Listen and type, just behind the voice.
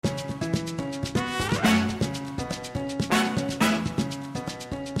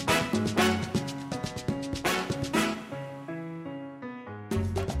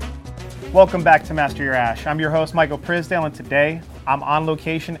Welcome back to Master Your Ash. I'm your host, Michael Prisdale, and today I'm on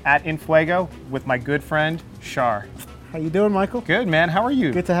location at Fuego with my good friend, Shar. How you doing, Michael? Good, man. How are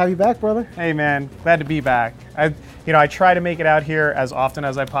you? Good to have you back, brother. Hey, man. Glad to be back. I try to make it out here as often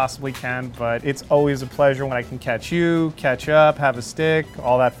as I possibly can, but it's always a pleasure when I can catch you, catch up, have a stick,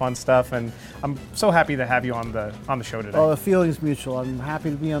 all that fun stuff, and I'm so happy to have you on the show today. Oh, the feeling's mutual. I'm happy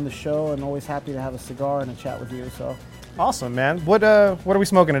to be on the show and always happy to have a cigar and a chat with you. So awesome, man. What are we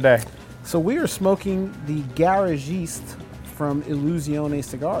smoking today? So we are smoking the Garagiste from Illusione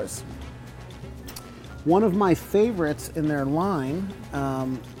cigars. One of my favorites in their line,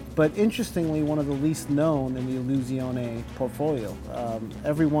 but interestingly, one of the least known in the Illusione portfolio.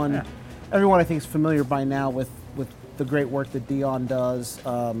 Everyone I think is familiar by now with the great work that Dion does.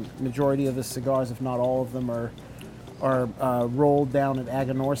 Majority of his cigars, if not all of them, are rolled down at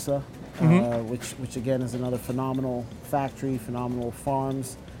Aganorsa, which again is another phenomenal factory, phenomenal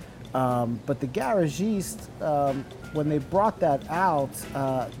farms. But the Garagiste, when they brought that out,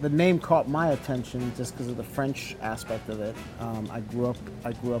 the name caught my attention just because of the French aspect of it. I grew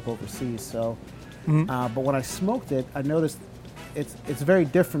up overseas, so. But when I smoked it, I noticed it's very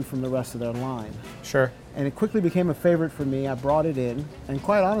different from the rest of their line. Sure. And it quickly became a favorite for me. I brought it in, and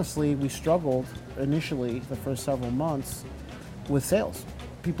quite honestly, we struggled initially the first several months with sales.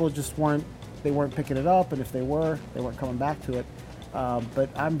 People just weren't picking it up, and if they were, they weren't coming back to it. But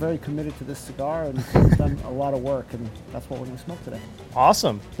I'm very committed to this cigar, and it's done a lot of work, and that's what we're going to smoke today.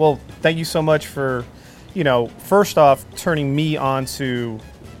 Awesome. Well, thank you so much for, first off, turning me on to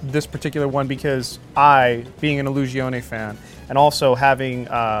this particular one, because I, being an Illusione fan, and also having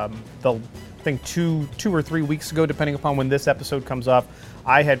I think two or 3 weeks ago, depending upon when this episode comes up,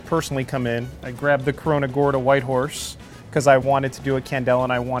 I had personally come in. I grabbed the Corona Gorda White Horse because I wanted to do a candela,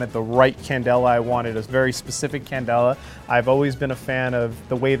 and I wanted the right candela. I wanted a very specific candela. I've always been a fan of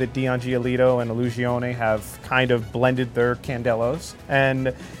the way that Dion Giolito and Illusione have kind of blended their candelos.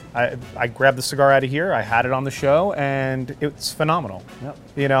 And I grabbed the cigar out of here, I had it on the show, and it's phenomenal.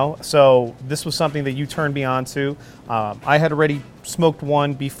 Yep. So this was something that you turned me on to. I had already smoked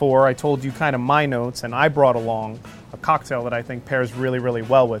one before. I told you kind of my notes, and I brought along a cocktail that I think pairs really, really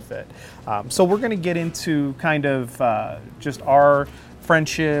well with it. So we're going to get into kind of just our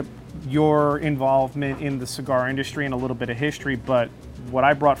friendship, your involvement in the cigar industry, and a little bit of history. But what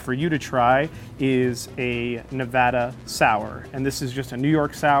I brought for you to try is a Nevada sour. And this is just a New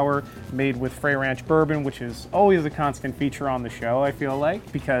York sour made with Frey Ranch bourbon, which is always a constant feature on the show, I feel like,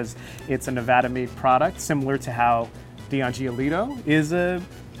 because it's a Nevada-made product, similar to how Dion Giolito is a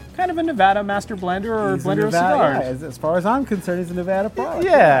kind of a Nevada master blender or blender of cigars. Yeah, as far as I'm concerned, he's a Nevada product.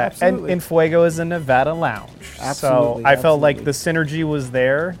 Yeah, absolutely. And Fuego is a Nevada lounge. Absolutely. So I felt like the synergy was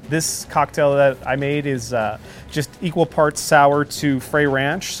there. This cocktail that I made is just equal parts sour to Frey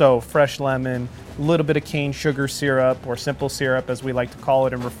Ranch, so fresh lemon, a little bit of cane sugar syrup, or simple syrup as we like to call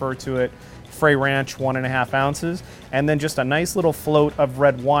it and refer to it. Frey Ranch, 1.5 ounces, and then just a nice little float of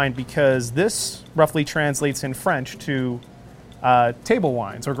red wine, because this roughly translates in French to table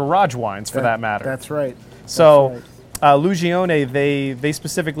wines or garage wines, for that matter. That's right. So Illusione, they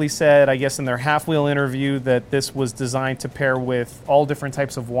specifically said, I guess in their half wheel interview, that this was designed to pair with all different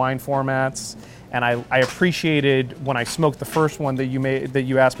types of wine formats. And I appreciated when I smoked the first one that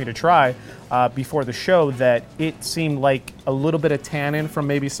you asked me to try before the show, that it seemed like a little bit of tannin from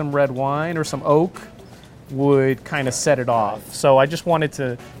maybe some red wine or some oak would kind of set it off. So I just wanted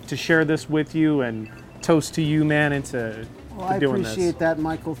to share this with you and toast to you, man, and to I doing appreciate that,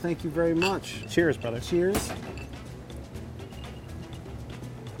 Michael. Thank you very much. Cheers, brother. Cheers.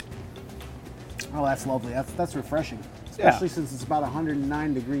 Oh, that's lovely. That's refreshing. Especially since it's about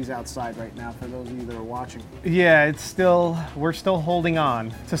 109 degrees outside right now, for those of you that are watching. Yeah, we're still holding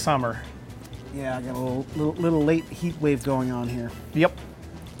on to summer. Yeah, I got a little late heat wave going on here. Yep.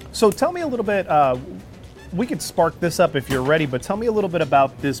 So tell me a little bit, we could spark this up if you're ready, but tell me a little bit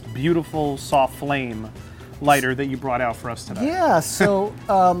about this beautiful soft flame lighter that you brought out for us today. Yeah, so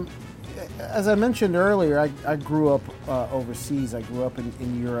as I mentioned earlier, I grew up overseas. I grew up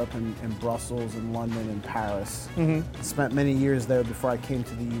in Europe, in Brussels, in London, and Paris. Spent many years there before I came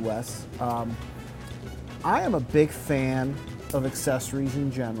to the U.S. I am a big fan of accessories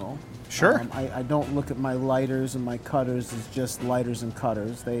in general. Sure. I don't look at my lighters and my cutters as just lighters and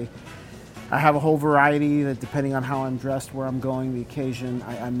cutters. I have a whole variety that, depending on how I'm dressed, where I'm going, the occasion,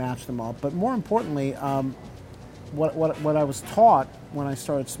 I match them up. But more importantly, what I was taught when I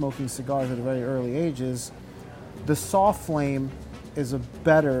started smoking cigars at a very early age is the soft flame is a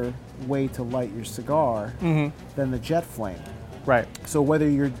better way to light your cigar than the jet flame. Right. So whether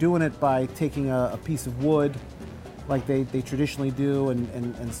you're doing it by taking a piece of wood, like they traditionally do,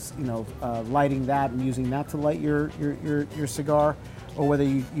 and lighting that and using that to light your cigar, or whether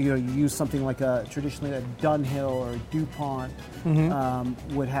you use something like traditionally a Dunhill or a DuPont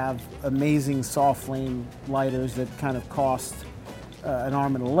would have amazing soft flame lighters that kind of cost an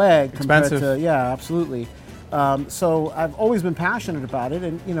arm and a leg Expensive. compared to, yeah, absolutely. So I've always been passionate about it,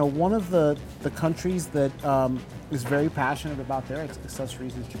 and one of the countries that is very passionate about their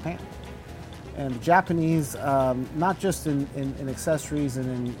accessories is Japan. And the Japanese, not just in accessories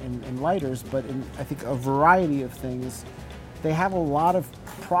and in lighters, but in, I think, a variety of things, they have a lot of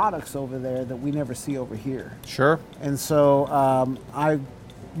products over there that we never see over here. Sure. And so I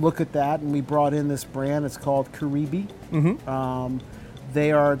look at that, and we brought in this brand. It's called Karibi.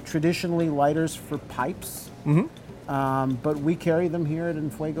 They are traditionally lighters for pipes, but we carry them here at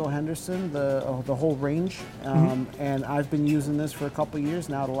Fuego Henderson, the whole range. And I've been using this for a couple of years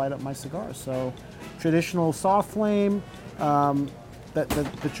now to light up my cigars. So traditional soft flame,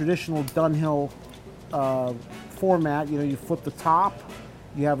 the traditional Dunhill format. You flip the top,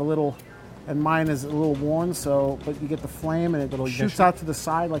 you have a little, and mine is a little worn, but you get the flame and it shoots out to the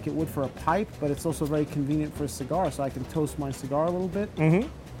side like it would for a pipe, but it's also very convenient for a cigar, so I can toast my cigar a little bit. And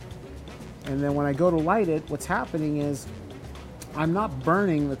then when I go to light it, what's happening is I'm not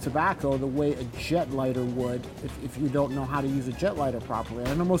burning the tobacco the way a jet lighter would if you don't know how to use a jet lighter properly.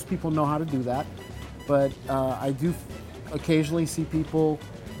 I know most people know how to do that, but I do occasionally see people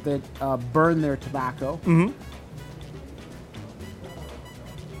that burn their tobacco.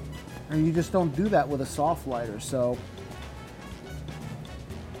 And you just don't do that with a soft lighter. So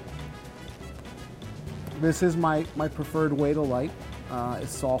this is my preferred way to light.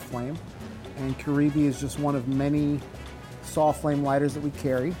 It's soft flame. And Karibi is just one of many soft flame lighters that we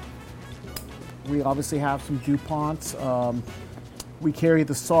carry. We obviously have some DuPonts. We carry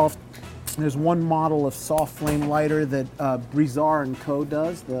the soft, there's one model of soft flame lighter that Brizard & Co.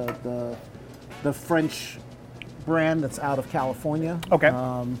 does, the French brand that's out of California. Okay.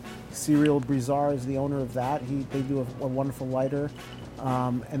 Cyril Brizard is the owner of that. They do a wonderful lighter.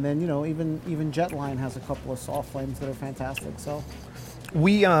 And then, even Jetline has a couple of soft flames that are fantastic. So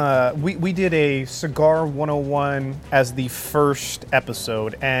we did a Cigar 101 as the first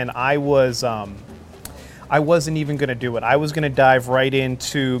episode, and I wasn't even going to do it. I was going to dive right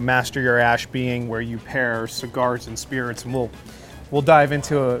into Master Your Ash Being, where you pair cigars and spirits, and we'll dive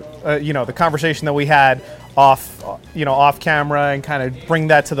into the conversation that we had off camera and kind of bring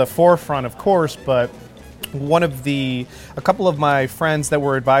that to the forefront, of course. But a couple of my friends that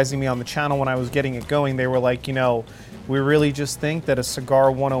were advising me on the channel when I was getting it going, they were like, we really just think that a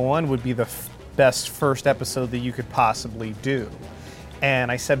Cigar 101 would be the best first episode that you could possibly do.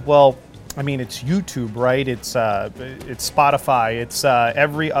 And I said, well, I mean, it's YouTube, right? It's Spotify. It's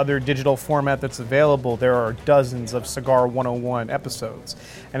every other digital format that's available. There are dozens of Cigar 101 episodes.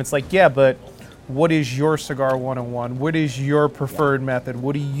 And it's like, yeah, but what is your Cigar 101? What is your preferred method?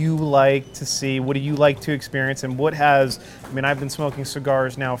 What do you like to see? What do you like to experience? And I've been smoking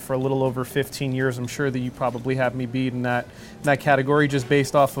cigars now for a little over 15 years. I'm sure that you probably have me beat in that category just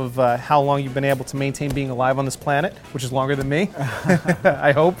based off of how long you've been able to maintain being alive on this planet, which is longer than me,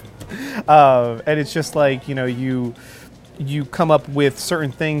 I hope. And it's just like, you come up with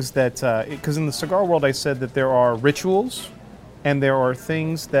certain things that, because in the cigar world I said that there are rituals and there are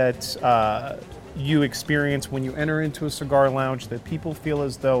things that you experience when you enter into a cigar lounge that people feel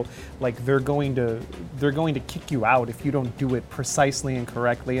as though like they're going to kick you out if you don't do it precisely and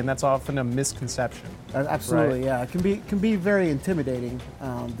correctly, and that's often a misconception. Absolutely, right? Yeah. It can be very intimidating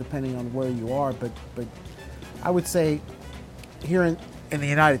depending on where you are, but I would say here in the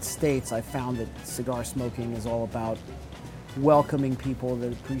United States, I found that cigar smoking is all about welcoming people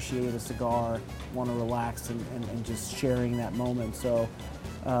that appreciate a cigar, want to relax, and just sharing that moment. So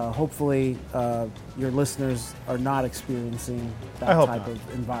hopefully your listeners are not experiencing that type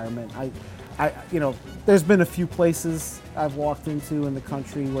of environment. There's been a few places I've walked into in the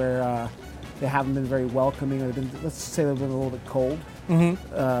country where they haven't been very welcoming, or let's say they've been a little bit cold.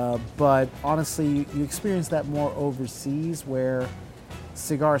 But honestly, you experience that more overseas, where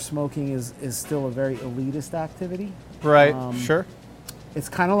cigar smoking is still a very elitist activity. Right, sure. It's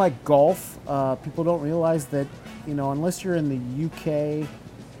kind of like golf. People don't realize that, unless you're in the UK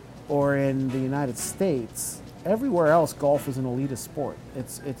or in the United States, everywhere else golf is an elitist sport.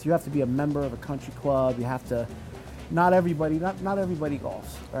 It's you have to be a member of a country club. You have to. Not everybody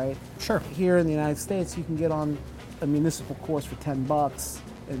golfs, right? Sure. Here in the United States, you can get on a municipal course for $10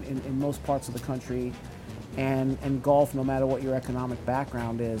 in most parts of the country, and golf, no matter what your economic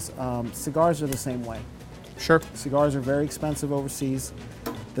background is. Cigars are the same way. Sure. Cigars are very expensive overseas.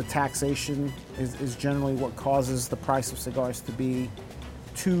 the taxation is generally what causes the price of cigars to be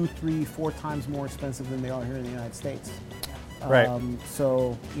 2, 3, 4 times more expensive than they are here in the United States. Right.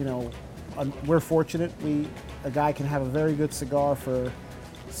 So, we're fortunate. A guy can have a very good cigar for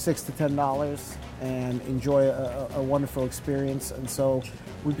 $6 to $10 and enjoy a wonderful experience. And so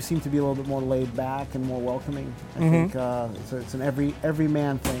we seem to be a little bit more laid back and more welcoming. I think it's an every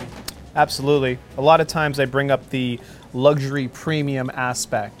man thing. Absolutely. A lot of times I bring up the luxury premium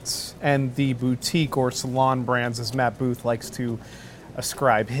aspects and the boutique or salon brands, as Matt Booth likes to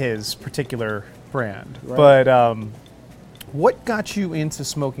ascribe his particular brand. Right. But what got you into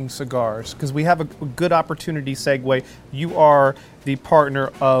smoking cigars? Because we have a good opportunity segue. You are the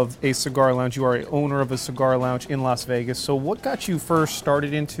partner of a cigar lounge. You are an owner of a cigar lounge in Las Vegas. So what got you first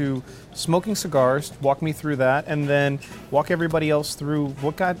started into smoking cigars? Walk me through that, and then walk everybody else through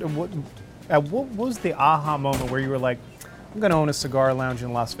what was the aha moment where you were like, I'm going to own a cigar lounge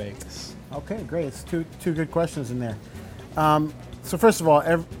in Las Vegas? Okay, great. It's two good questions in there. So first of all,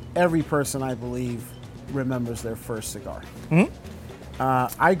 every person, I believe, remembers their first cigar.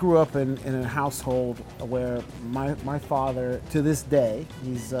 I grew up in a household where my father, to this day,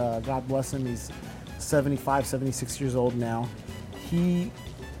 he's, God bless him, he's 75, 76 years old now. He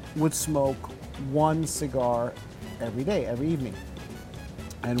would smoke one cigar every day, every evening.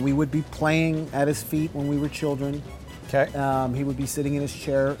 And we would be playing at his feet when we were children. Okay. He would be sitting in his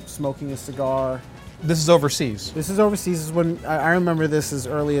chair, smoking a cigar. This is overseas. This is overseas. This is when I remember this as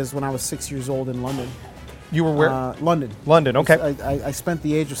early as when I was 6 years old in London. You were where? London. London, okay. I spent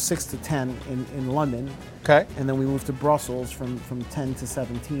the age of 6 to 10 in London. Okay. And then we moved to Brussels from 10 to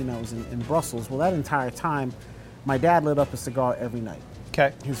 17. I was in Brussels. Well, that entire time, my dad lit up a cigar every night.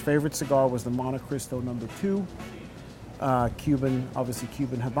 Okay. His favorite cigar was the Monte Cristo No. 2, Cuban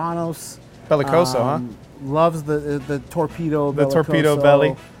Habanos. Bellicoso, huh? Loves the torpedo. The Bellicoso. torpedo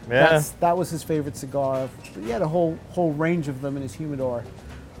belly. Yeah. That was his favorite cigar. But he had a whole range of them in his humidor.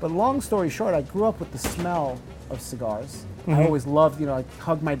 But long story short, I grew up with the smell of cigars. I always loved, I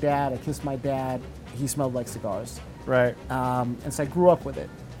hugged my dad, I kissed my dad. He smelled like cigars. Right. And so I grew up with it.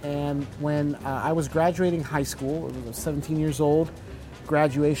 And when I was graduating high school, I was 17 years old,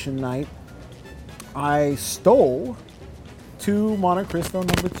 graduation night, I stole 2 Monte Cristo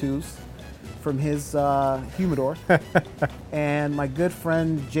No. 2s from his humidor. And my good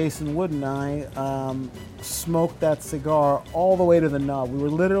friend Jason Wood and I smoked that cigar all the way to the nub. We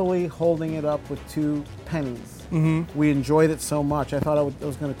were literally holding it up with 2 pennies. We enjoyed it so much. I thought I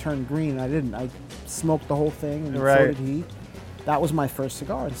was going to turn green. I didn't. I smoked the whole thing, and so did he. That was my first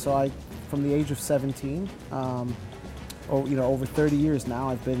cigar. And so from the age of 17, over 30 years now,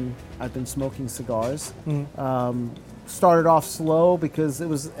 I've been smoking cigars. Started off slow because it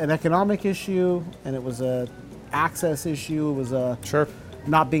was an economic issue and it was a access issue. It was a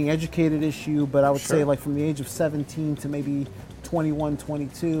not being educated issue. But I would say, like, from the age of 17 to maybe 21,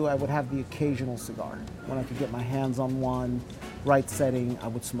 22, I would have the occasional cigar. When I could get my hands on one, right setting, I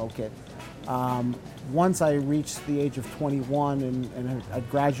would smoke it. Once I reached the age of 21 and I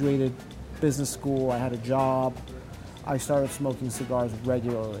graduated business school, I had a job, I started smoking cigars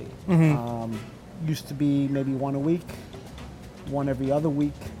regularly. Used to be maybe one a week, one every other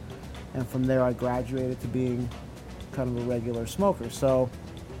week, and from there I graduated to being kind of a regular smoker. So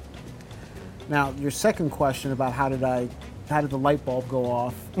now your second question about how did the light bulb go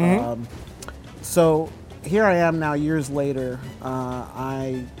off? So here I am now years later.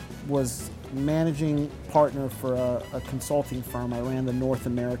 I was managing partner for a consulting firm. I ran the North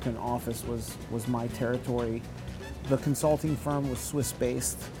American office, was my territory. The consulting firm was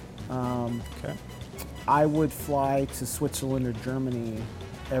Swiss-based. I would fly to Switzerland or Germany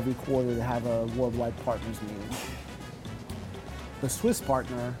every quarter to have a worldwide partners meeting. The Swiss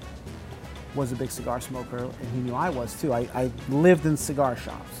partner was a big cigar smoker, and he knew I was too. I lived in cigar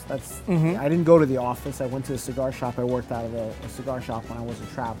shops. I didn't go to the office. I went to a cigar shop. I worked out of a cigar shop when I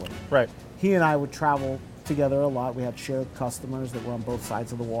wasn't traveling. Right. He and I would travel together a lot. We had shared customers that were on both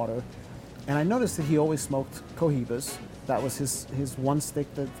sides of the water. And I noticed that he always smoked Cohibas. That was his one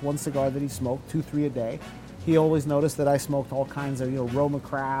cigar that he smoked, 2, 3 a day. He always noticed that I smoked all kinds of, Roma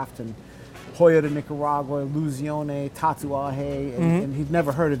Craft and Joya de Nicaragua, Illusione, Tatuaje, and he'd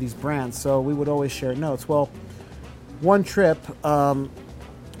never heard of these brands, so we would always share notes. Well, one trip, the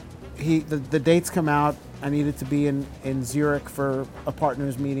dates come out. I needed to be in Zurich for a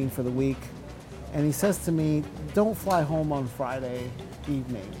partners meeting for the week, and he says to me, "Don't fly home on Friday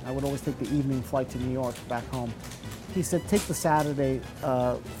evening." I would always take the evening flight to New York back home. He said, "Take the Saturday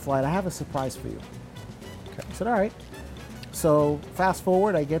flight. I have a surprise for you." Okay. I said, "All right." So fast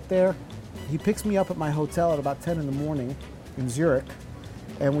forward, I get there. He picks me up at my hotel at about 10 in the morning in Zurich,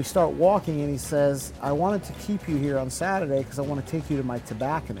 And we start walking, and he says, I wanted to keep you here on Saturday because I want to take you to my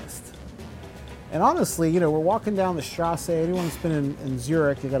tobacconist. And honestly, you know, we're walking down the Strasse. Anyone who's been in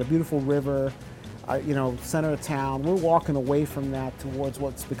Zurich, you got a beautiful river, you know, center of town. We're walking away from that towards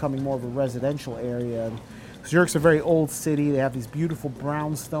what's becoming more of a residential area. And Zurich's a very old city. They have these beautiful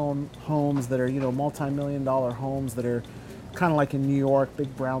brownstone homes that are, you know, multi-million-dollar homes that are kind of like in New York,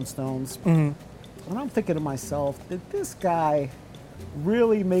 big brownstones. And I'm thinking to myself, did this guy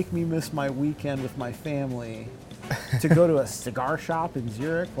really make me miss my weekend with my family to go to a cigar shop in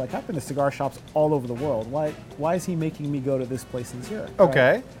Zurich? Like, I've been to cigar shops all over the world. Why is he making me go to this place in Zurich?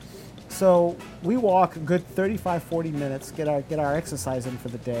 Okay. Right? So we walk a good 35, 40 minutes, get our exercise in for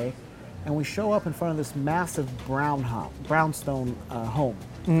the day, and we show up in front of this massive brownstone home.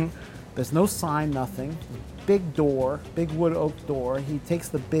 There's no sign, nothing. Big door, big wood oak door. He takes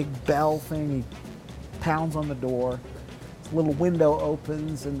the big bell thing, he pounds on the door. This little window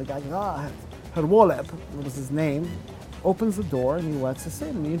opens, and the guy goes, Herwoleb, what was his name, opens the door, and he lets us in.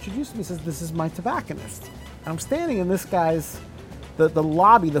 And he introduces me, he says, this is my tobacconist. And I'm standing in this guy's, the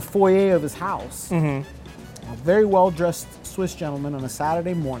lobby, the foyer of his house. A very well-dressed Swiss gentleman on a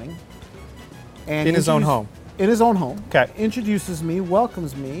Saturday morning. And in his own home. In his own home. Okay. Introduces me,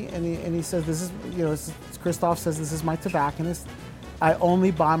 welcomes me, and he says, this is, you know, Christoph says, this is my tobacconist. I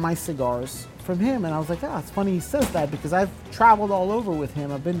only buy my cigars from him. And I was like, it's funny he says that because I've traveled all over with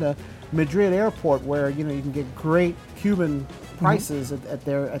him. I've been to Madrid airport where, you know, you can get great Cuban prices at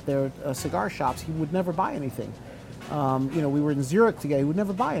their cigar shops. He would never buy anything. You know, we were in Zurich together. He would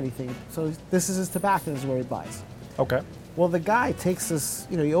never buy anything. So this is his tobacconist where he buys. Okay. Well, the guy takes us,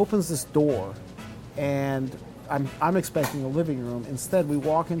 you know, he opens this door, and I'm expecting a living room. Instead, we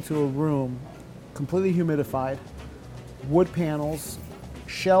walk into a room completely humidified, wood panels,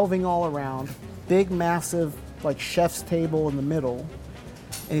 shelving all around, big, massive, like, chef's table in the middle.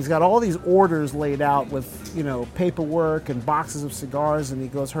 And he's got all these orders laid out with, you know, paperwork and boxes of cigars. And he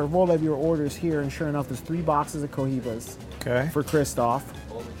goes, Herwoleb, your order's here. And sure enough, there's 3 boxes of Cohibas for Christoph.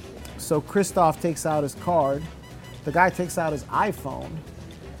 So Christoph takes out his card. The guy takes out his iPhone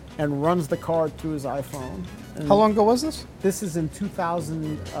and runs the card through his iPhone. And how long ago was this? This is in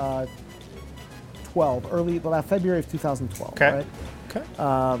 2012, February of 2012. Okay. Right? Okay.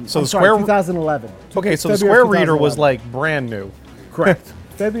 So the Square 2011. Okay, so the February Square Reader was 2011. like brand new. Correct.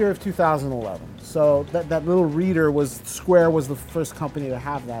 February of 2011. So that little reader was, Square was the first company to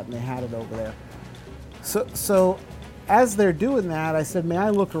have that, and they had it over there. So as they're doing that, I said, may I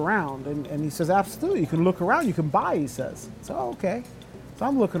look around? And he says, absolutely, you can look around, you can buy, he says. So, okay. So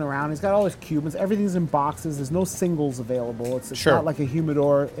I'm looking around, he's got all his Cubans, everything's in boxes, there's no singles available. It's not like a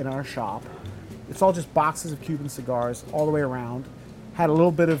humidor in our shop. It's all just boxes of Cuban cigars all the way around. Had a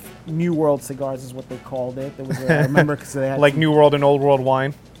little bit of New World cigars is what they called it. There was I remember because they had like New World and Old World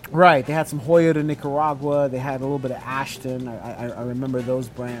wine. Right. They had some Hoya de Nicaragua. They had a little bit of Ashton. I remember those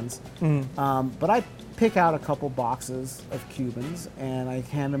brands. But I pick out a couple boxes of Cubans, and I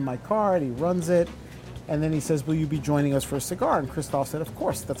hand him my card. He runs it, and then he says, will you be joining us for a cigar? And Christoph said, of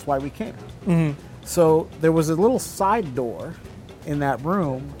course. That's why we came. So there was a little side door in that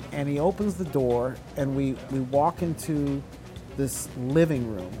room, and he opens the door, and we walk into this living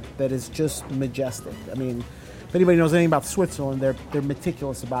room that is just majestic. I mean, if anybody knows anything about Switzerland, they're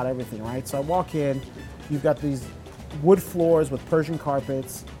meticulous about everything, right? So I walk in, you've got these wood floors with Persian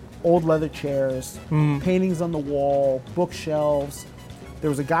carpets, old leather chairs, paintings on the wall, bookshelves. There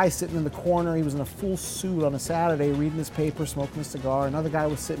was a guy sitting in the corner. He was in a full suit on a Saturday reading his paper, smoking a cigar. Another guy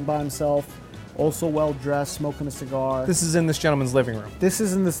was sitting by himself, also well-dressed, smoking a cigar. This is in this gentleman's living room. This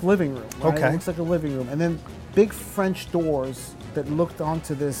is in this living room, right? Okay. It looks like a living room. And then big French doors that looked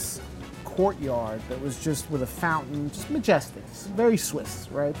onto this courtyard that was just with a fountain, just majestic. It's very Swiss,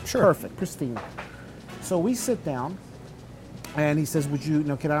 right? Sure. Perfect, pristine. So we sit down, and he says, would you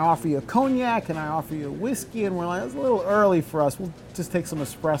know, can I offer you a cognac? Can I offer you a whiskey? And we're like, it's a little early for us. We'll just take some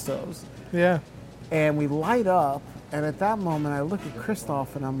espressos. Yeah. And we light up, and at that moment, I look at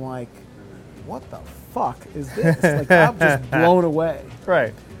Christoph, and I'm like, what the fuck is this? Like, I'm just blown away.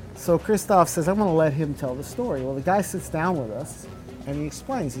 Right. So Christoph says, I'm going to let him tell the story. Well, the guy sits down with us, and he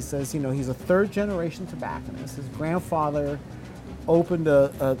explains. He says, you know, he's a third-generation tobacconist. His grandfather opened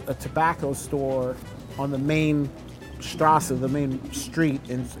a tobacco store on the main Strasse, the main street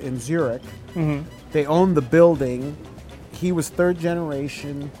in Zurich. They owned the building. He was third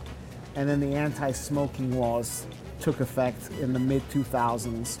generation, and then the anti-smoking laws took effect in the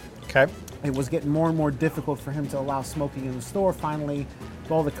mid-2000s. Okay. It was getting more and more difficult for him to allow smoking in the store. Finally,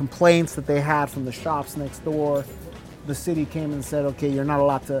 with all the complaints that they had from the shops next door, the city came and said, okay, you're not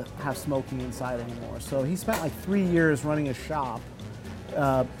allowed to have smoking inside anymore. So he spent like 3 years running a shop,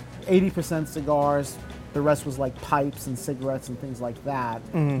 80% cigars. The rest was like pipes and cigarettes and things like that.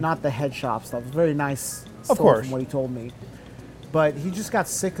 Not the head shop stuff. It was very nice Of store course. from what he told me. But he just got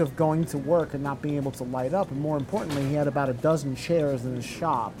sick of going to work and not being able to light up. And more importantly, he had about a dozen chairs in his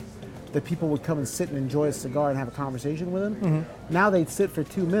shop that people would come and sit and enjoy a cigar and have a conversation with him. Now they'd sit for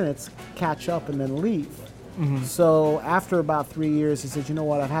 2 minutes, catch up, and then leave. So after about 3 years, he said, you know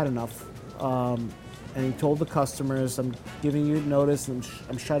what, I've had enough. And he told the customers, I'm giving you notice, and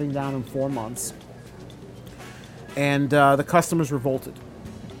I'm shutting down in 4 months. And the customers revolted.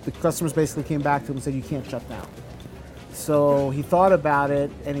 The customers basically came back to him and said, you can't shut down. So he thought about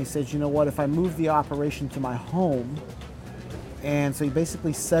it, and he said, you know what, if I move the operation to my home, and so he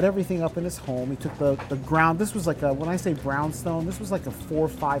basically set everything up in his home. He took the ground, this was like when I say brownstone, this was like a 4 or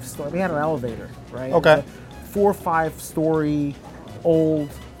 5 story, we had an elevator, right? Okay. It was a 4 or 5 story old,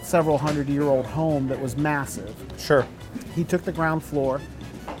 several 100-year-old home that was massive. Sure. He took the ground floor.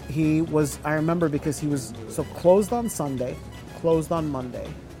 I remember because he was, closed on Sunday, closed on Monday,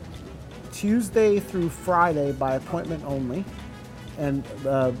 Tuesday through Friday by appointment only, and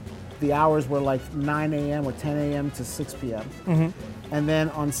the hours were like 9 a.m. or 10 a.m. to 6 p.m. And then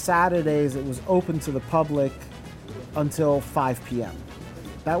on Saturdays it was open to the public until 5 p.m.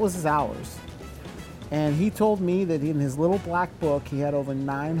 That was his hours. And he told me that in his little black book he had over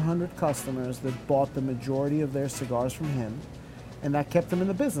 900 customers that bought the majority of their cigars from him. And that kept him in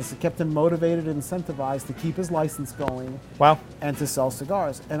the business. It kept him motivated and incentivized to keep his license going. Wow. And to sell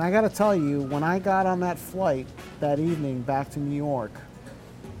cigars. And I got to tell you, when I got on that flight that evening back to New York,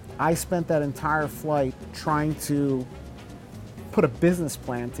 I spent that entire flight trying to put a business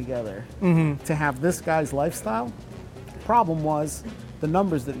plan together to have this guy's lifestyle. Problem was, the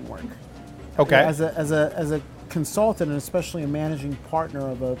numbers didn't work. Okay. As a consultant, and especially a managing partner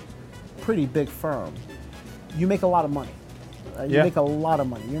of a pretty big firm, you make a lot of money. You make a lot of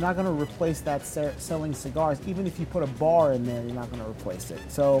money. You're not going to replace that selling cigars. Even if you put a bar in there, you're not going to replace it.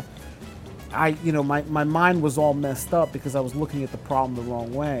 So, my mind was all messed up because I was looking at the problem the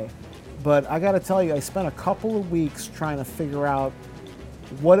wrong way. But I got to tell you, I spent a couple of weeks trying to figure out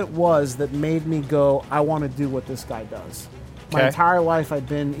what it was that made me go, I want to do what this guy does. My entire life, I'd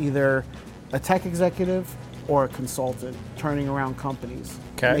been either a tech executive or a consultant, turning around companies,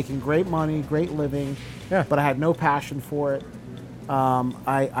 making great money, great living, but I had no passion for it.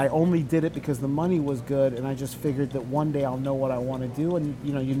 I only did it because the money was good, and I just figured that one day I'll know what I want to do. And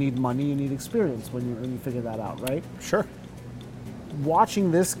you need money, you need experience when you figure that out, right? Sure.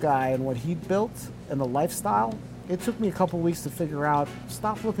 Watching this guy and what he built and the lifestyle, it took me a couple weeks to figure out.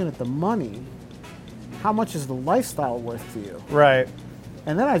 Stop looking at the money. How much is the lifestyle worth to you? Right.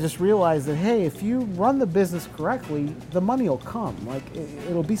 And then I just realized that, hey, if you run the business correctly, the money will come. Like,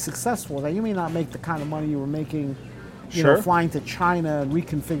 it'll be successful. Now, you may not make the kind of money you were making, flying to China and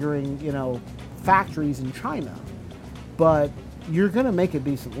reconfiguring, factories in China. But you're going to make a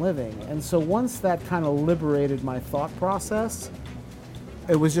decent living. And so once that kind of liberated my thought process,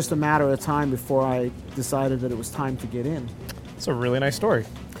 it was just a matter of time before I decided that it was time to get in. It's a really nice story.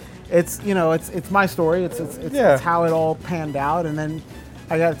 It's my story. It's how it all panned out. And then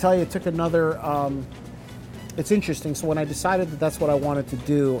I got to tell you, it took another. It's interesting. So when I decided that that's what I wanted to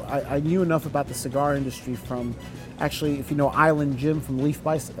do, I knew enough about the cigar industry from, actually, if you know Island Jim from Leaf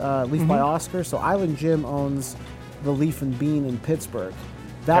by Oscar. So Island Jim owns the Leaf and Bean in Pittsburgh.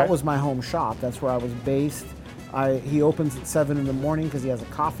 That was my home shop. That's where I was based. He opens at 7 in the morning because he has a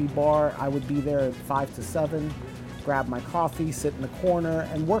coffee bar. I would be there at 5 to 7, grab my coffee, sit in the corner,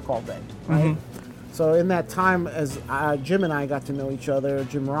 and work all day. Right. So in that time, as Jim and I got to know each other,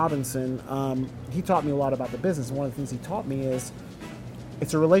 Jim Robinson, he taught me a lot about the business. And one of the things he taught me is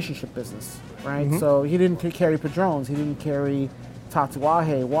it's a relationship business, right? So he didn't carry Padrones, he didn't carry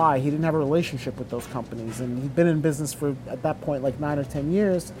Tatuaje. Why? He didn't have a relationship with those companies, and he'd been in business for, at that point, like 9 or 10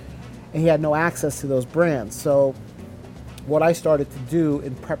 years, and he had no access to those brands. So what I started to do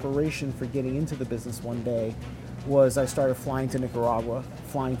in preparation for getting into the business one day was I started flying to Nicaragua,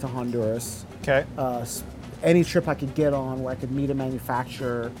 flying to Honduras. Any trip I could get on where I could meet a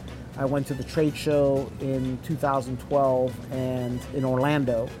manufacturer. I went to the trade show in 2012 and in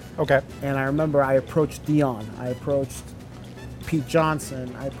Orlando. And I remember I approached Dion. I approached Pete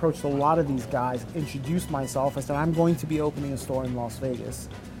Johnson. I approached a lot of these guys, introduced myself. I said, I'm going to be opening a store in Las Vegas.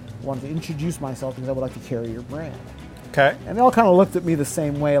 I wanted to introduce myself because I would like to carry your brand. And they all kind of looked at me the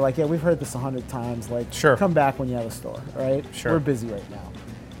same way, like, yeah, we've heard this 100 times. Like, come back when you have a store, right? We're busy right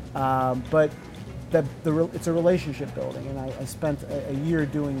now. But it's a relationship building, and I spent a year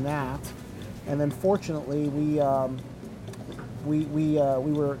doing that. And then fortunately, we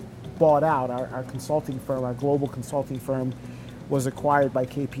were bought out. Our consulting firm, our global consulting firm, was acquired by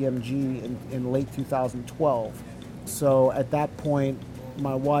KPMG in late 2012. So at that point,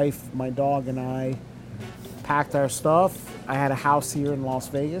 my wife, my dog, and I packed our stuff. I had a house here in Las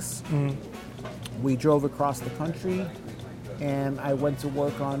Vegas. We drove across the country, and I went to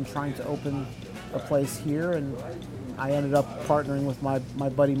work on trying to open a place here, and I ended up partnering with my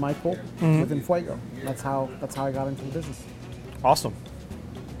buddy Michael within Fuego. That's how I got into the business. Awesome.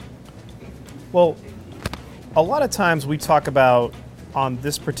 Well, a lot of times we talk about on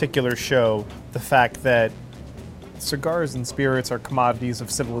this particular show the fact that cigars and spirits are commodities of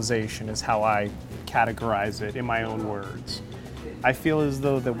civilization, is how I categorize it in my own words. I feel as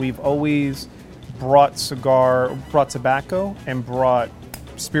though that we've always brought tobacco and brought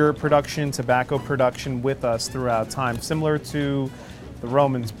spirit production, tobacco production with us throughout time, similar to the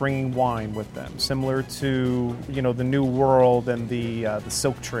Romans bringing wine with them, similar to the New World and the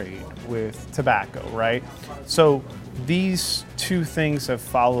silk trade with tobacco, right? So these two things have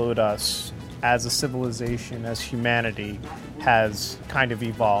followed us as a civilization, as humanity has kind of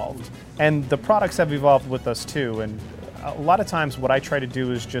evolved, and the products have evolved with us too. And a lot of times what I try to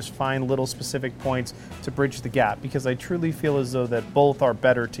do is just find little specific points to bridge the gap, because I truly feel as though that both are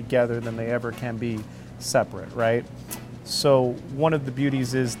better together than they ever can be separate, right? So one of the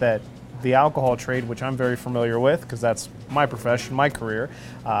beauties is that the alcohol trade, which I'm very familiar with because that's my profession, my career,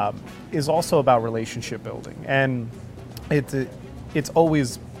 is also about relationship building. And it's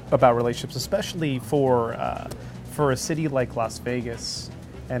always about relationships, especially for a city like Las Vegas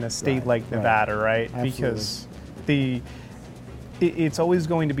and a state like Nevada, right? Absolutely. Because it's always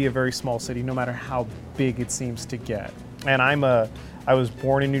going to be a very small city, no matter how big it seems to get. And I was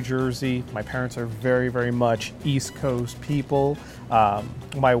born in New Jersey. My parents are very, very much East Coast people.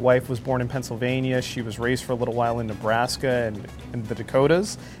 My wife was born in Pennsylvania. She was raised for a little while in Nebraska and in the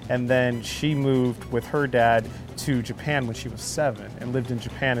Dakotas. And then she moved with her dad to Japan when she was 7 and lived in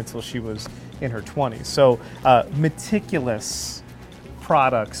Japan until she was in her 20s. So meticulous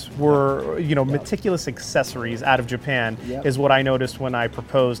products were, meticulous accessories out of Japan is what I noticed when I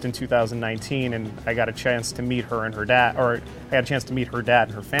proposed in 2019, and I got a chance to meet her and her dad, or I got a chance to meet her dad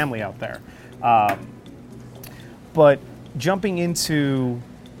and her family out there. But jumping into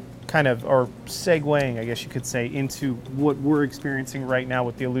or segueing, I guess you could say, into what we're experiencing right now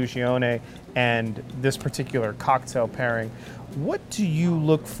with the Illusione and this particular cocktail pairing, what do you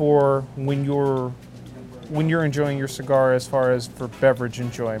look for when you're enjoying your cigar as far as for beverage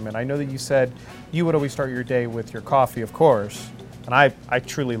enjoyment? I know that you said you would always start your day with your coffee, of course, and I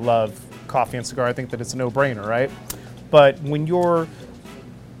truly love coffee and cigar. I think that it's a no-brainer, right? But when you're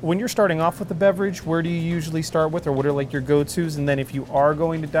starting off with a beverage, where do you usually start with, or what are like your go-tos? And then if you are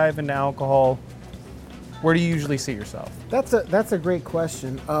going to dive into alcohol, where do you usually see yourself? That's a great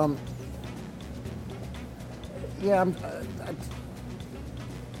question. A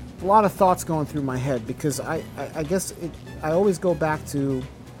lot of thoughts going through my head, because I guess I always go back to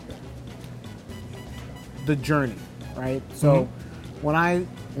the journey, right? So when I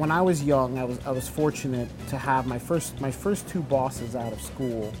was young, I was fortunate to have my first two bosses out of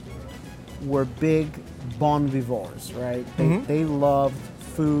school were big bon vivants, right? They loved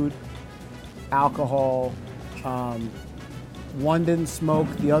food, alcohol. One didn't smoke.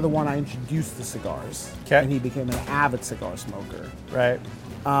 The other one I introduced to cigars, and he became an avid cigar smoker. Right.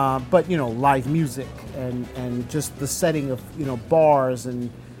 But live music and just the setting of bars and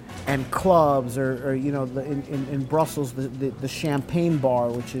clubs, or in Brussels the Champagne Bar,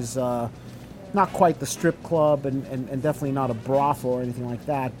 which is not quite the strip club and definitely not a brothel or anything like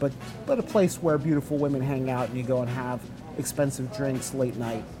that, but a place where beautiful women hang out and you go and have expensive drinks late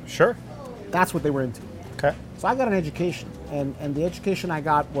night. Sure. That's what they were into. Okay. So I got an education, and the education I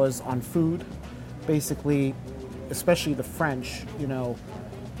got was on food, basically, especially the French,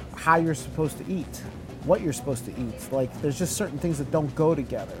 how you're supposed to eat, what you're supposed to eat. Like, there's just certain things that don't go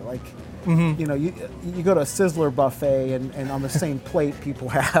together. Like, you go to a Sizzler buffet, and on the same plate people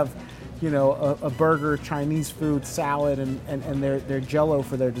have, a burger, Chinese food, salad, and their Jell-O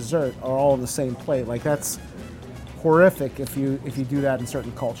for their dessert are all on the same plate. Like, that's horrific if you do that in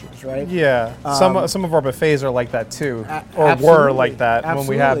certain cultures, right? Yeah, some of our buffets are like that too, or absolutely, were like that when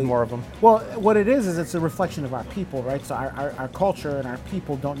we had more of them. Well, what it is it's a reflection of our people, right? So our culture and our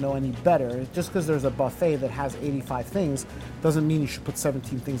people don't know any better. Just because there's a buffet that has 85 things doesn't mean you should put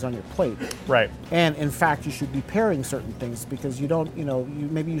 17 things on your plate. Right. And in fact, you should be pairing certain things, because you don't,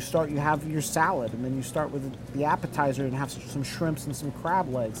 you have your salad, and then you start with the appetizer and have some shrimps and some crab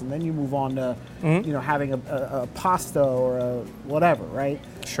legs, and then you move on to, having a pasta or a whatever, right?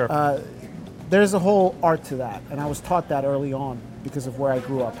 Sure. There's a whole art to that, and I was taught that early on because of where I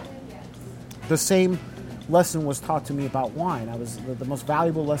grew up. The same lesson was taught to me about wine. The most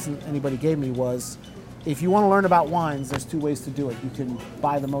valuable lesson anybody gave me was, if you want to learn about wines, there's two ways to do it. You can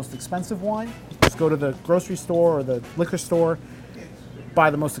buy the most expensive wine, just go to the grocery store or the liquor store,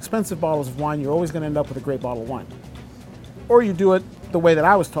 buy the most expensive bottles of wine. You're always going to end up with a great bottle of wine. Or you do it the way that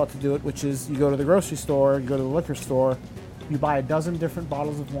I was taught to do it, which is you go to the grocery store, you go to the liquor store, you buy a dozen different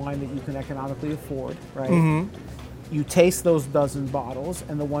bottles of wine that you can economically afford, right? Mm-hmm. You taste those dozen bottles,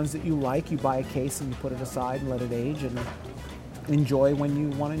 and the ones that you like, you buy a case and you put it aside and let it age and enjoy when you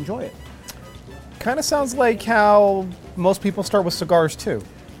want to enjoy it. Kind of sounds like how most people start with cigars too.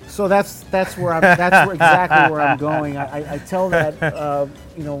 So that's exactly where I'm going. I tell that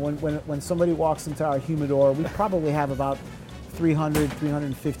when somebody walks into our humidor, we probably have about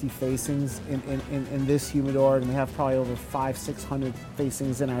 350 facings in this humidor, and we have probably over 500-600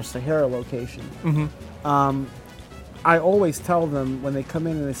 facings in our Sahara location. Mm-hmm. I always tell them when they come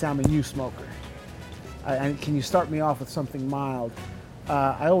in and they say, I'm a new smoker, and can you start me off with something mild?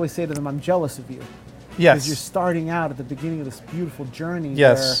 I always say to them, I'm jealous of you. Yes. Because you're starting out at the beginning of this beautiful journey.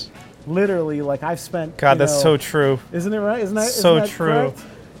 Yes. Where literally, like I've spent. God, that's so true. Isn't it right? Isn't that true? Correct?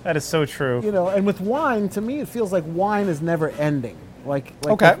 That is so true. And with wine, to me, it feels like wine is never ending. Like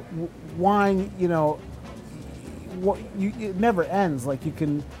okay. Wine, it never ends. Like you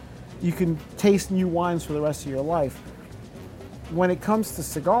can taste new wines for the rest of your life. When it comes to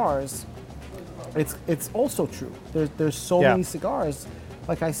cigars, it's also true. There's so many cigars.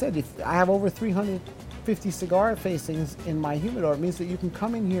 Like I said, if I have over 350 cigar facings in my humidor, it means that you can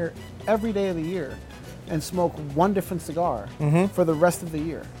come in here every day of the year and smoke one different cigar for the rest of the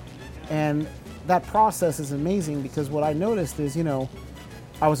year. And that process is amazing because what I noticed is, I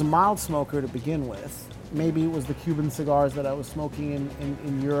was a mild smoker to begin with. Maybe it was the Cuban cigars that I was smoking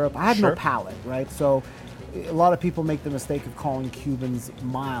in Europe. I had no palate, right? So a lot of people make the mistake of calling Cubans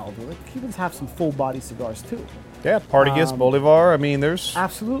mild. Cubans have some full body cigars too. Yeah, Partagas, Bolivar. I mean, there's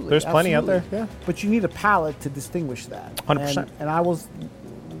plenty out there. Yeah, but you need a palate to distinguish that. 100%. And I was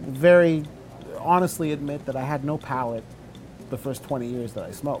very honestly admit that I had no palate the first 20 years that I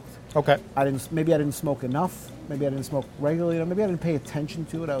smoked. Okay. Maybe I didn't smoke enough. Maybe I didn't smoke regularly. Maybe I didn't pay attention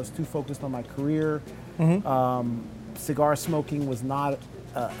to it. I was too focused on my career. Mm-hmm. Cigar smoking was not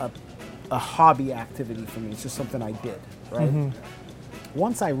a hobby activity for me. It's just something I did, right? Mm-hmm.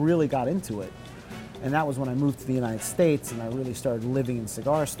 Once I really got into it, and that was when I moved to the United States and I really started living in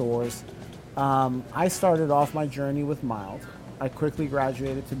cigar stores, I started off my journey with mild. I quickly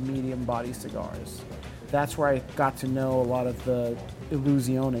graduated to medium body cigars. That's where I got to know a lot of the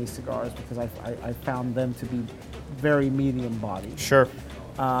Illusione cigars because I found them to be very medium body. Sure.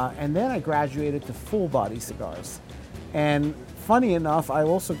 And then I graduated to full body cigars. And funny enough, I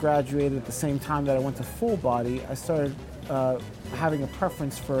also graduated at the same time that I went to full body. I started having a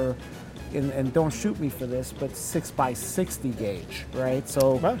preference for, and don't shoot me for this, but 6x60 gauge, right?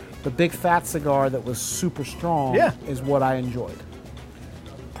 So the big fat cigar that was super strong is what I enjoyed.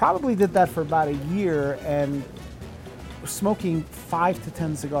 Probably did that for about a year and smoking 5 to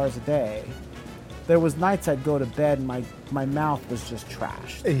 10 cigars a day. There was nights I'd go to bed and my mouth was just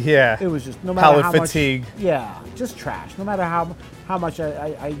trashed. Yeah. It was just, no matter how fatigue. Much, just trash. No matter how much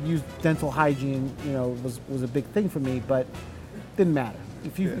I used dental hygiene, was a big thing for me, but didn't matter.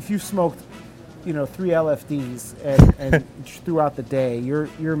 If you smoked, 3 LFDs and throughout the day,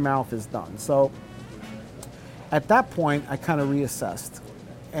 your mouth is done. So at that point, I kind of reassessed,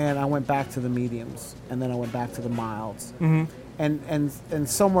 and I went back to the mediums, and then I went back to the milds. Mm-hmm. And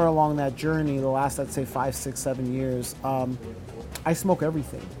somewhere along that journey, the last, I'd say 5, 6, 7 years, I smoke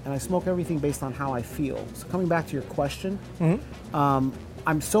everything, and I smoke everything based on how I feel. So coming back to your question,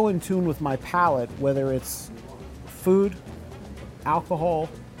 I'm so in tune with my palate, whether it's food, alcohol,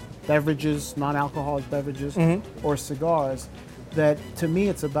 beverages, non-alcoholic beverages, or cigars, that to me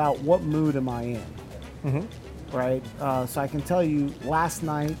it's about what mood am I in, right? So I can tell you last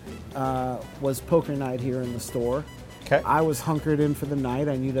night was poker night here in the store. Okay. I was hunkered in for the night.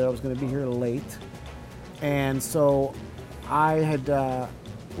 I knew that I was going to be here late. And so I had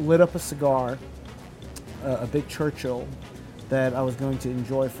lit up a cigar, a big Churchill, that I was going to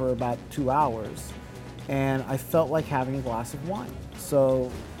enjoy for about 2 hours. And I felt like having a glass of wine. So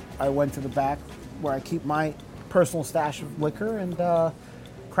I went to the back where I keep my personal stash of liquor and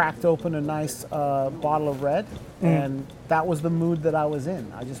cracked open a nice bottle of red. And that was the mood that I was in.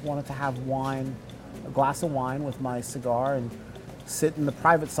 I just wanted to have wine, a glass of wine with my cigar, and sit in the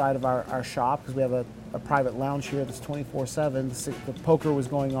private side of our shop, because we have a private lounge here that's 24/7. The poker was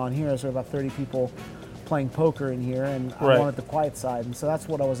going on here, so there were about 30 people playing poker in here, and I wanted the quiet side, and so that's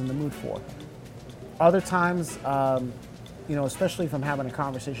what I was in the mood for. Other times, especially if I'm having a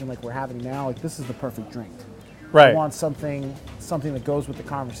conversation like we're having now, like this is the perfect drink. Right. I want something that goes with the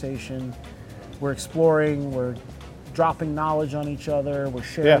conversation. We're exploring, we're dropping knowledge on each other, we're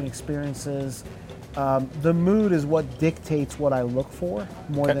sharing experiences. The mood is what dictates what I look for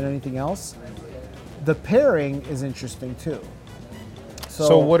more than anything else. The pairing is interesting too.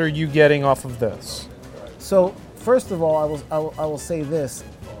 So what are you getting off of this? So first of all, I will say this.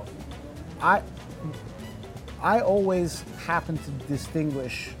 I always happen to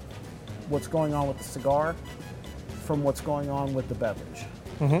distinguish what's going on with the cigar from what's going on with the beverage.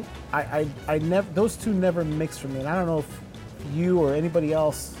 I never, those two never mix for me, and I don't know if you or anybody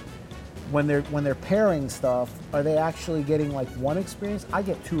else, when they're pairing stuff, are they actually getting like one experience? I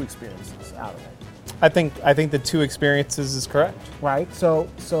get two experiences out of it. I think the two experiences is correct. Right. So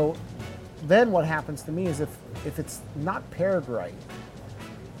then what happens to me is if it's not paired right,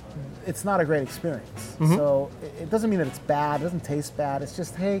 it's not a great experience. So it doesn't mean that it's bad. It doesn't taste bad. It's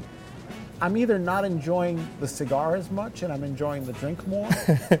just, hey, I'm either not enjoying the cigar as much and I'm enjoying the drink more,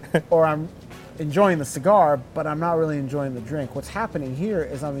 or I'm enjoying the cigar, but I'm not really enjoying the drink. What's happening here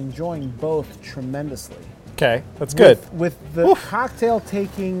is I'm enjoying both tremendously. Okay, that's good. With the cocktail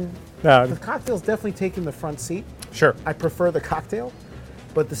taking, the cocktail's definitely taking the front seat. Sure. I prefer the cocktail,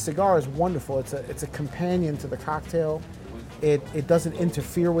 but the cigar is wonderful. It's a companion to the cocktail. It doesn't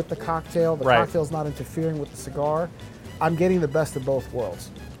interfere with the cocktail. The cocktail's not interfering with the cigar. I'm getting the best of both worlds.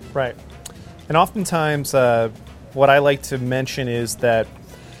 Right. And oftentimes, what I like to mention is that,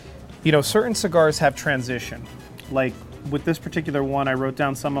 certain cigars have transition. Like with this particular one, I wrote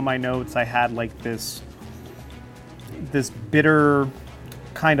down some of my notes. I had like this bitter,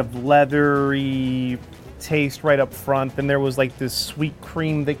 kind of leathery taste right up front. Then there was like this sweet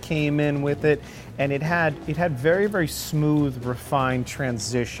cream that came in with it, and it had very, very smooth, refined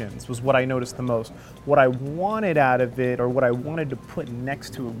transitions was what I noticed the most. What I wanted out of it, or what I wanted to put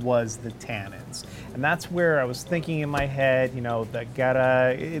next to it, was the tannins. And that's where I was thinking in my head,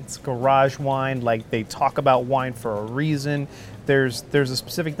 it's garage wine, like they talk about wine for a reason. There's a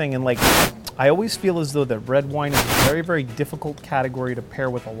specific thing, and like I always feel as though that red wine is a very, very difficult category to pair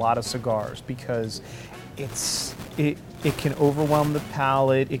with a lot of cigars, because it can overwhelm the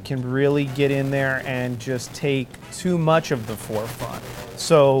palate. It can really get in there and just take too much of the forefront.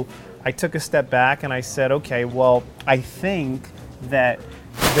 So I took a step back and I said, okay, well, I think that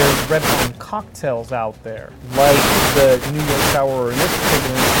there's red wine cocktails out there, like the New York Sour, or in this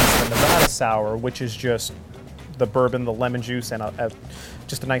particular instance, the Nevada Sour, which is just the bourbon, the lemon juice, and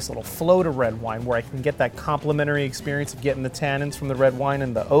just a nice little float of red wine, where I can get that complementary experience of getting the tannins from the red wine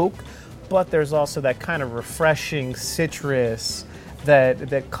and the oak, but there's also that kind of refreshing citrus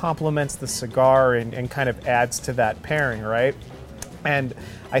that complements the cigar and kind of adds to that pairing, right? And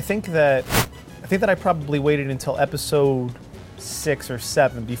I think that I probably waited until episode 6 or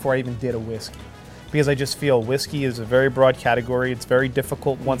 7 before I even did a whiskey, because I just feel whiskey is a very broad category. It's very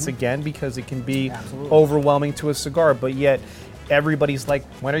difficult once again, because it can be overwhelming to a cigar, but yet everybody's like,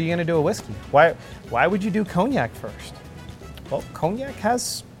 when are you going to do a whiskey? Why would you do cognac first? Well, cognac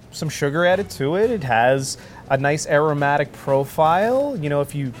has some sugar added to it. It has a nice aromatic profile.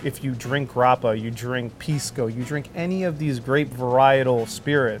 If you drink grappa, you drink pisco, you drink any of these grape varietal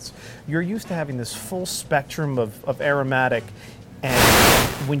spirits, you're used to having this full spectrum of aromatic. And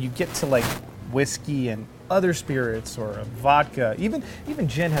when you get to like whiskey and other spirits, or a vodka, even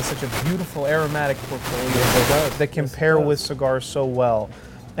gin has such a beautiful aromatic portfolio that can pair with cigars so well.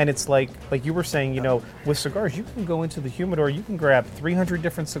 And it's like you were saying, with cigars, you can go into the humidor, you can grab 300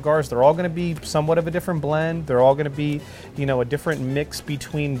 different cigars. They're all going to be somewhat of a different blend. They're all going to be, a different mix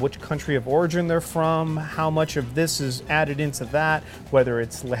between which country of origin they're from, how much of this is added into that, whether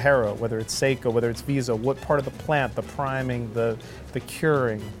it's Ligero, whether it's Seco, whether it's Visa, what part of the plant, the priming, the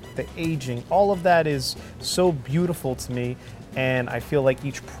curing, the aging, all of that is so beautiful to me. And I feel like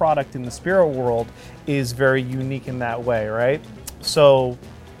each product in the spirit world is very unique in that way, right? So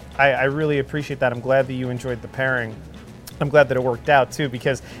I really appreciate that. I'm glad that you enjoyed the pairing. I'm glad that it worked out too,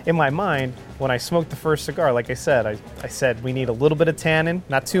 because in my mind, when I smoked the first cigar, like I said, I said we need a little bit of tannin,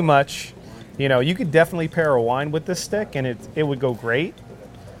 not too much. You could definitely pair a wine with this stick, and it would go great.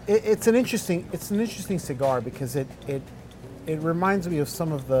 It's an interesting cigar, because it reminds me of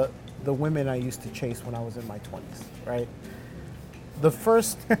some of the women I used to chase when I was in my 20s, right? The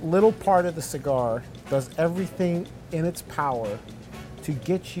first little part of the cigar does everything in its power to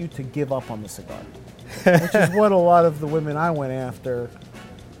get you to give up on the cigar, which is what a lot of the women I went after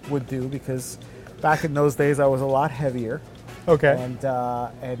would do, because back in those days I was a lot heavier. Okay.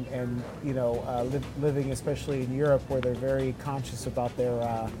 And living especially in Europe, where they're very conscious about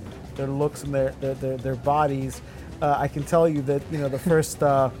their looks and their bodies. I can tell you that the first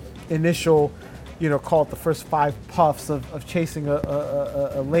initial, call it the first 5 puffs of chasing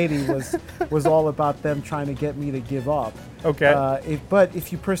a lady was all about them trying to get me to give up. Okay. But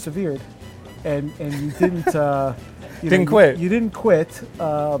if you persevered, and you didn't Didn't quit. You didn't quit,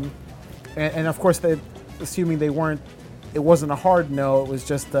 and of course assuming it wasn't a hard no, it was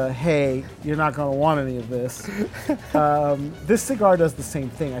just hey, you're not going to want any of this. This cigar does the same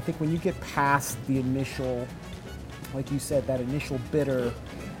thing. I think when you get past the initial, like you said, that initial bitter,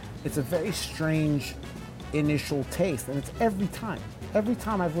 it's a very strange initial taste, and it's every time. Every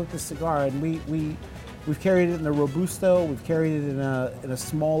time I've lit this cigar, and we've carried it in the Robusto, we've carried it in a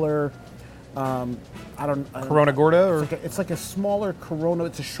smaller, Corona Gorda, or it's like a smaller Corona.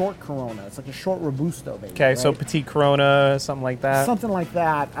 It's a short Corona. It's like a short Robusto, maybe. okay, right? so petite Corona, something like that. Something like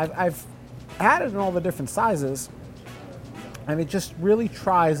that. I've had it in all the different sizes, and it just really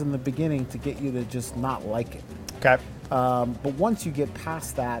tries in the beginning to get you to just not like it. Okay. But once you get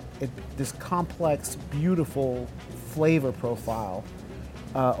past that, this complex, beautiful flavor profile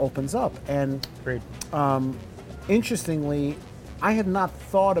opens up. And Great. Interestingly, I had not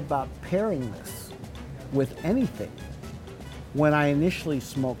thought about pairing this with anything when I initially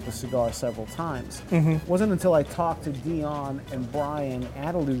smoked the cigar several times. It wasn't until I talked to Dion and Brian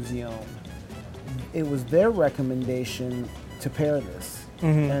at Illusione, it was their recommendation to pair this,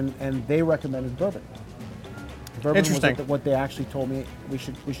 and they recommended bourbon. Bourbon Interesting. was what they actually told me we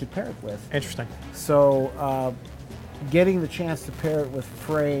should pair it with. Interesting. So, getting the chance to pair it with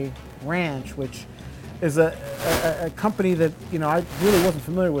Frey Ranch, which is a company that I really wasn't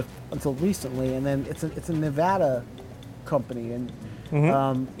familiar with until recently, and then it's a Nevada company, and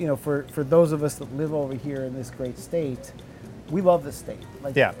for those of us that live over here in this great state, we love this state.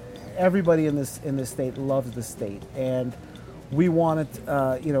 Like, Yeah. everybody in this state loves the state, and we wanted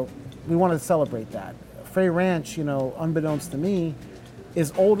to celebrate that. Frey Ranch, unbeknownst to me,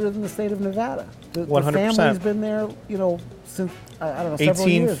 is older than the state of Nevada. The 100%. family's been there, since I don't know, several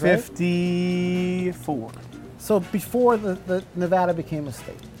years, right? 1854. So before the Nevada became a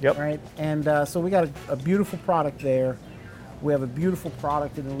state. Yep. Right, and so we got a beautiful product there. We have a beautiful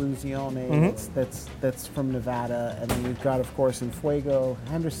product in Illusione that's from Nevada, and then we've got, of course, in Fuego,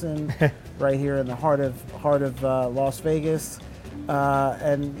 Henderson, right here in the heart of Las Vegas.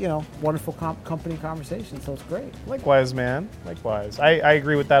 And wonderful company conversation, so it's great. Likewise, man. Likewise. I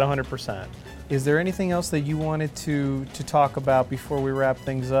agree with that 100%. Is there anything else that you wanted to talk about before we wrap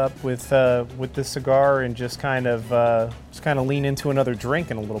things up with this cigar and just kind of lean into another drink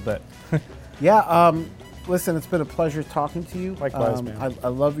in a little bit? Yeah. Listen, it's been a pleasure talking to you. Likewise, man. I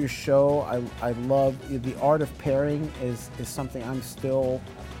love your show. I love the art of pairing is something I'm still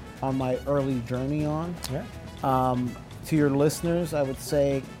on my early journey on. Yeah. To your listeners, I would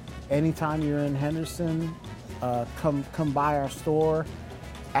say anytime you're in Henderson, come by our store,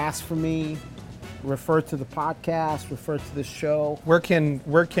 ask for me, refer to the podcast, refer to the show. Where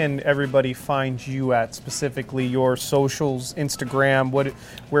can everybody find you at, specifically your socials, Instagram?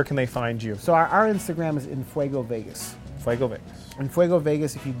 Where can they find you? So our Instagram is in Fuego Vegas. Fuego Vegas. In Fuego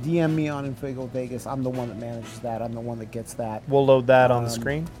Vegas, if you DM me on in Fuego Vegas, I'm the one that manages that. I'm the one that gets that. We'll load that on the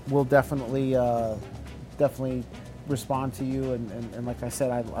screen. We'll definitely respond to you, and like I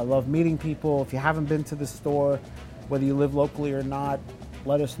said, I love meeting people. If you haven't been to the store, whether you live locally or not,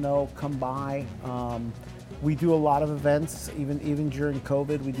 let us know, come by. We do a lot of events, even during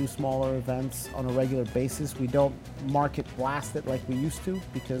COVID, we do smaller events on a regular basis. We don't market blast it like we used to,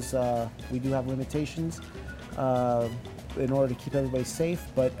 because we do have limitations in order to keep everybody safe,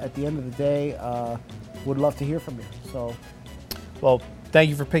 but at the end of the day, would love to hear from you. So, well, thank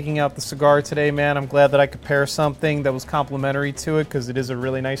you for picking out the cigar today, man. I'm glad that I could pair something that was complimentary to it, because it is a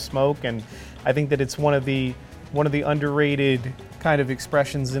really nice smoke, and I think that it's one of the underrated kind of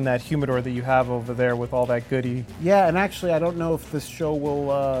expressions in that humidor that you have over there with all that goodie. Yeah, and actually, I don't know if this show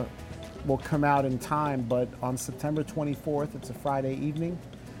will come out in time, but on September 24th, it's a Friday evening,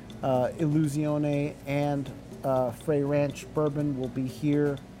 Illusione and Frey Ranch Bourbon will be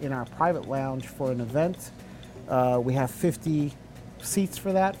here in our private lounge for an event. We have 50 seats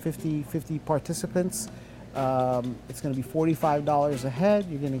for that, 50 participants. It's going to be $45 a head.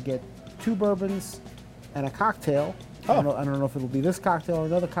 You're going to get 2 bourbons and a cocktail. I don't know if it'll be this cocktail or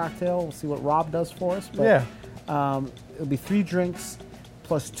another cocktail. We'll see what Rob does for us. But, yeah. It'll be 3 drinks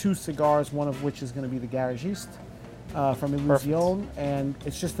plus 2 cigars, one of which is going to be the Garagiste from Illusione. And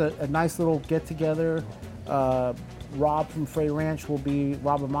it's just a nice little get-together. Rob from Frey Ranch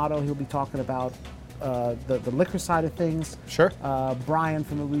Rob Amato, he'll be talking about the liquor side of things. Sure. Brian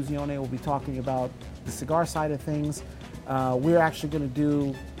from Illusione will be talking about the cigar side of things. We're actually going to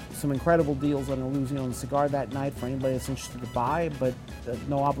do some incredible deals on Illusione cigar that night for anybody that's interested to buy, but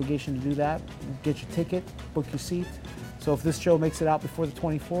no obligation to do that. Get your ticket, book your seat. So if this show makes it out before the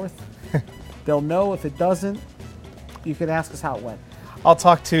 24th, they'll know. If it doesn't, you can ask us how it went. I'll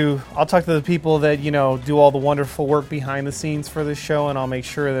talk to the people that, you know, do all the wonderful work behind the scenes for this show, and I'll make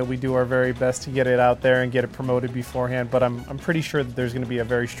sure that we do our very best to get it out there and get it promoted beforehand. But I'm pretty sure that there's going to be a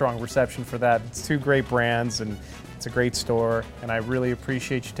very strong reception for that. It's two great brands, and it's a great store, and I really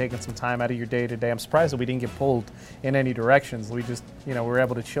appreciate you taking some time out of your day today. I'm surprised that we didn't get pulled in any directions. We just, you know, we were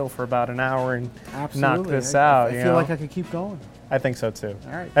able to chill for about an hour and knock this out. I feel like I could keep going. I think so too.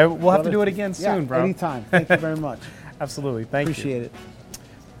 All right. We'll have to do it again soon, bro. Anytime. Thank you very much. Absolutely. Thank you. Appreciate it.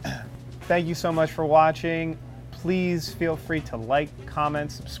 Thank you so much for watching. Please feel free to like,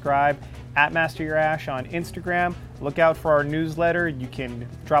 comment, subscribe at Master Your Ash on Instagram. Look out for our newsletter. You can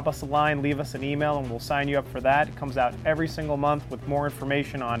drop us a line, leave us an email, and we'll sign you up for that. It comes out every single month with more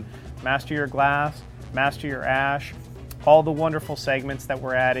information on Master Your Glass, Master Your Ash, all the wonderful segments that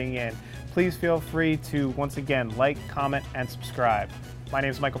we're adding in. Please feel free to, once again, like, comment, and subscribe. My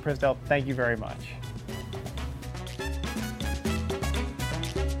name is Michael Prisdell. Thank you very much.